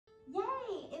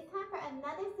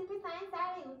another Super Science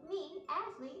Saturday with me,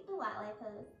 Ashley, the Wildlife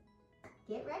host.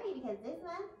 Get ready because this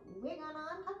month we're going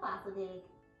on a fossil dig.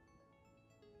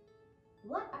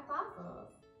 What are fossils?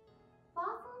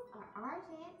 Fossils are our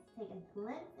chance to take a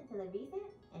glimpse into the recent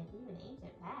and even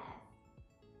ancient past.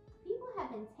 People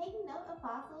have been taking note of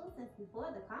fossils since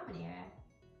before the Common Era.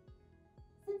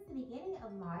 Since the beginning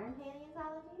of modern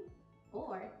paleontology,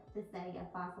 or the study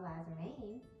of fossilized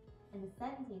remains, in the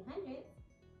 1700s,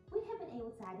 we have been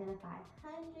able to identify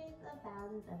hundreds of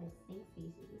thousands of extinct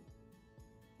species.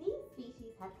 These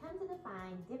species have come to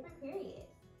define different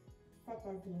periods, such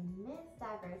as the immense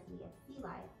diversity of sea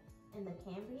life in the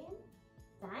Cambrian,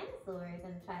 dinosaurs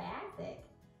in the Triassic,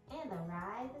 and the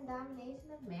rise and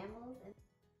domination of mammals.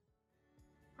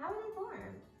 How are they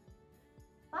formed?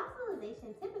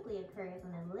 Fossilization typically occurs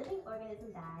when a living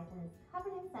organism dies and is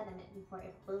covered in sediment before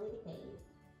it fully decays.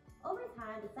 Over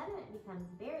time, the sediment becomes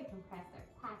very compressed or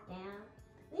packed down,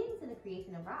 leading to the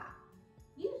creation of rock.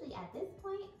 Usually at this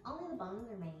point, only the bones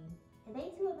remain, and they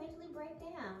too eventually break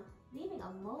down, leaving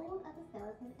a mold of the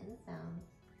skeleton in the stone.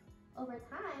 Over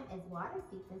time, as water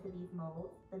seeps into these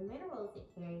molds, the minerals it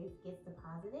carries gets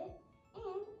deposited,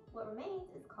 and what remains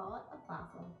is called a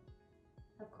fossil.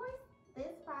 Of course,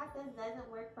 this process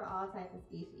doesn't work for all types of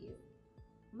species.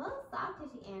 Most soft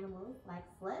tissue animals, like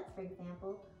slugs for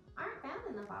example, aren't found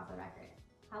in the fossil record.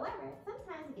 However,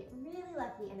 sometimes you get really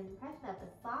lucky and an impression of a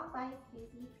soft-bodied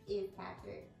species is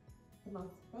captured. The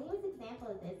most famous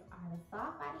example of this are the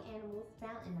soft-bodied animals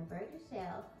found in the Burgess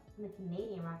Shale in the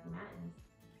Canadian Rocky Mountains.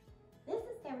 This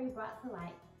discovery brought to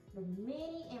light the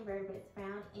many invertebrates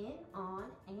found in, on,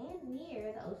 and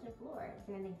near the ocean floor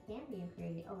during the Cambrian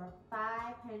period over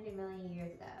 500 million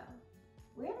years ago.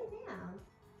 Where are they found?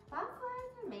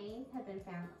 Fossilized remains have been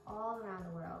found all around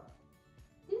the world.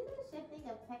 Due to the shifting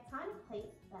of tectonic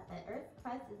plates that the Earth's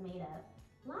crust is made of,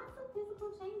 lots of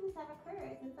physical changes have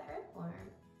occurred since the Earth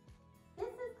formed.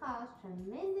 This has caused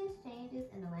tremendous changes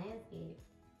in the landscape.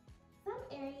 Some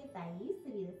areas that used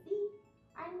to be the sea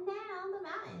are now the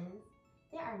mountains.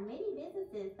 There are many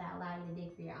businesses that allow you to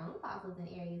dig for your own fossils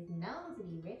in areas known to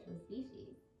be rich with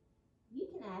species. You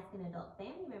can ask an adult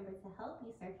family member to help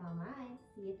you search online to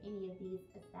see if any of these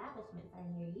establishments are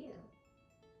near you.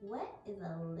 What is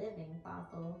a living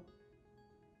fossil?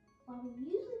 While we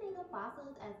usually think of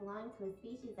fossils as belonging to a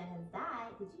species that has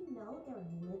died, did you know there are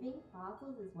living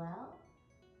fossils as well?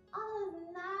 Although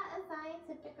it's not a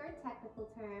scientific or technical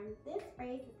term, this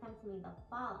phrase has come to mean the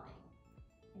following.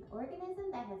 An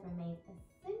organism that has remained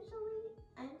essentially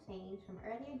unchanged from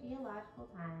earlier geological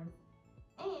times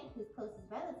and whose closest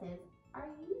relatives are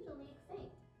usually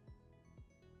extinct.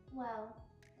 Well,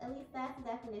 at least that's the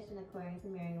definition according to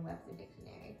Merriam-Webster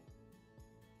Dictionary.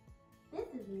 This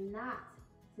is not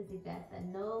to suggest that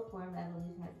no form of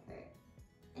evolution has occurred.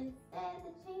 Instead,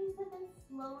 the changes have been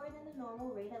slower than the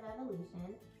normal rate of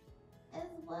evolution, as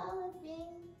well as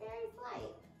being very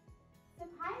slight.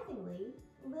 Surprisingly,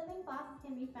 living fossils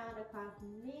can be found across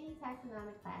many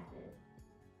taxonomic classes.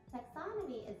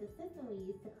 Taxonomy is the system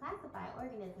we use to classify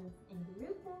organisms and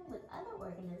group them with other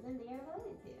organisms they are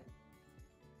related to.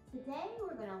 Today,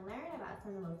 we're going to learn about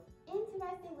some of the most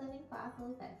interesting living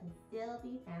fossils that can still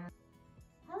be found.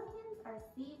 Pelicans are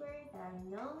seabirds that are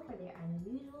known for their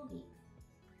unusual beaks.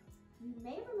 You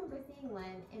may remember seeing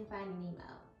one in Finding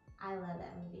Nemo. I love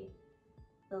that movie.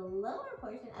 The lower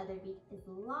portion of their beak is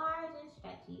large and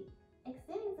stretchy,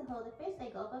 extending to hold the fish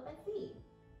they gulp up at sea.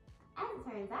 As it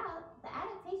turns out, the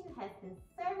adaptation has been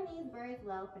serving these birds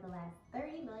well for the last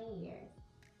 30 million years.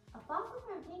 A fossil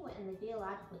from a penguin in the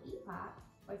geological epoch,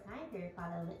 or time period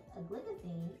called a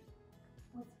Oligocene,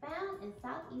 was found in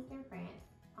southeastern France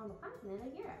on the continent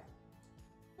of Europe.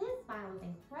 This find was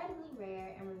incredibly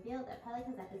rare and revealed that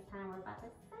pelicans at this time were about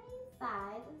the same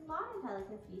size as modern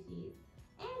pelican species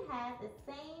and had the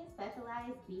same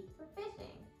specialized beak for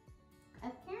fishing.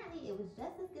 Apparently, it was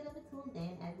just as good of a tool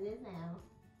then as it is now.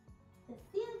 The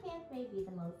coelacanth may be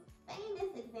the most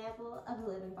famous example of a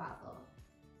living fossil.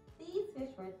 These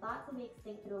fish were thought to be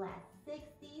extinct for the last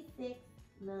 66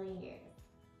 million years.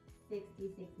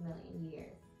 66 million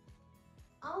years.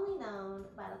 Only known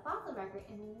by the fossil record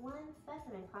in one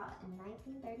specimen caught in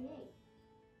 1938.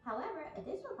 However,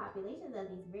 additional populations of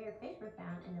these rare fish were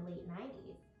found in the late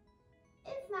 90s.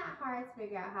 It's not hard to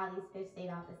figure out how these fish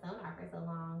stayed off the sonar for so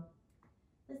long.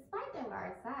 Despite their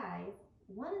large size,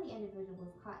 one of the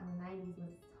individuals caught in the 90s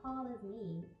was as tall as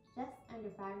me, just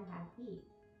under 5.5 feet.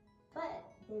 But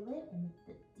they live in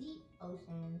the deep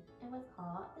ocean in what's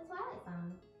called the Twilight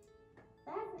Zone.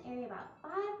 That's an area about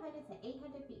 500 to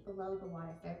 800 feet below the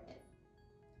water surface.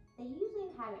 They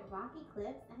usually inhabit rocky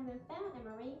cliffs and have been found in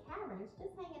marine caverns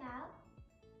just hanging out.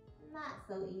 Not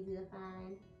not so easy to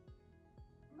find.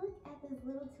 Look at this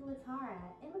little tuatara.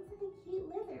 It looks like a cute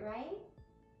lizard, right?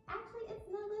 Actually, it's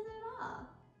no lizard at all.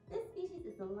 This species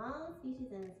is the lone species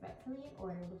in this reptilian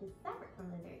order, which is separate from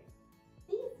lizards.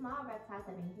 These small reptiles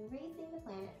have been gracing the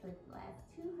planet for the last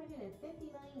 250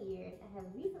 million years and have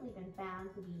recently been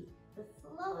found to be the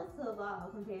slowest to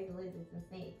evolve compared to lizards and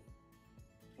snakes.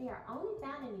 They are only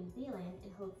found in New Zealand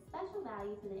and hold special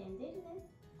value to the indigenous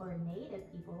or native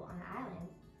people on the island,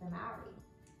 the Maori.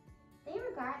 They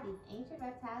regard these ancient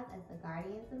reptiles as the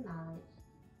guardians of knowledge.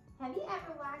 Have you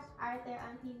ever watched Arthur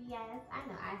on PBS? I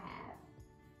know I have.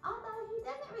 Although he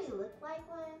doesn't really look like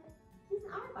one, he's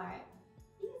an aardvark.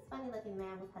 These funny-looking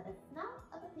mammals have the snout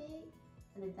of a pig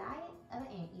and the diet of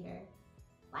an anteater.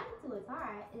 Like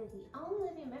tuatara, it is the only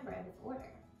living member of its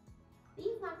order.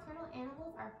 These nocturnal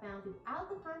animals are found throughout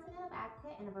the continent of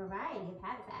Africa in a variety of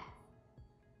habitats.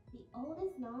 The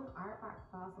oldest known aardvark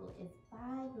fossil is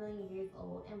 5 million years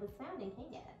old and was found in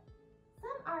Kenya.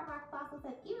 Some aardvark fossils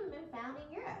have even been found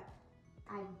in Europe.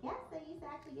 I guess they used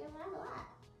to actually get around a lot.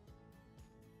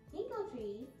 Ginkgo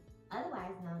trees,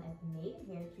 otherwise known as native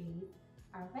hair trees,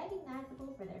 are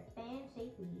recognizable for their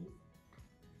fan-shaped leaves.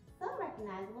 So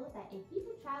recognizable that if you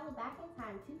could travel back in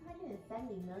time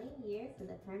 270 million years to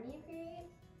the Permian period,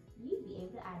 you'd be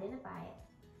able to identify it.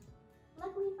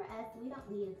 Luckily for us, we don't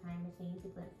need a time machine to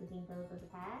glimpse the ginkgos of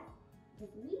the past, because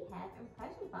we have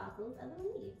impression fossils of the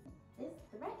leaves. This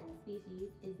threatened species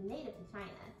is native to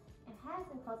China and has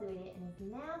been cultivated and is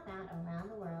now found around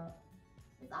the world.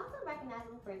 It's also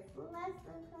recognizable for its less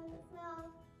than pleasant smell.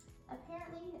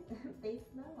 Apparently, they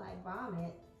smell like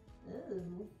vomit.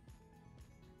 Ooh.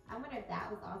 I wonder if that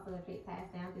was also a trait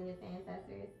passed down through its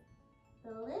ancestors.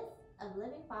 The list of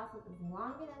living fossils is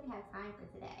longer than we have time for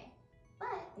today.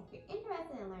 But if you're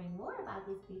interested in learning more about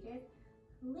these creatures,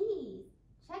 please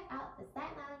check out the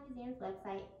Staten Island Museum's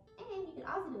website, and you can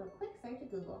also do a quick search at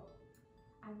Google.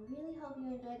 I really hope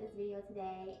you enjoyed this video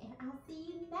today, and I'll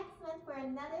see you next month for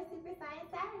another Super Science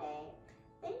Saturday.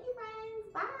 Thank you, friends.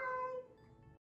 Bye!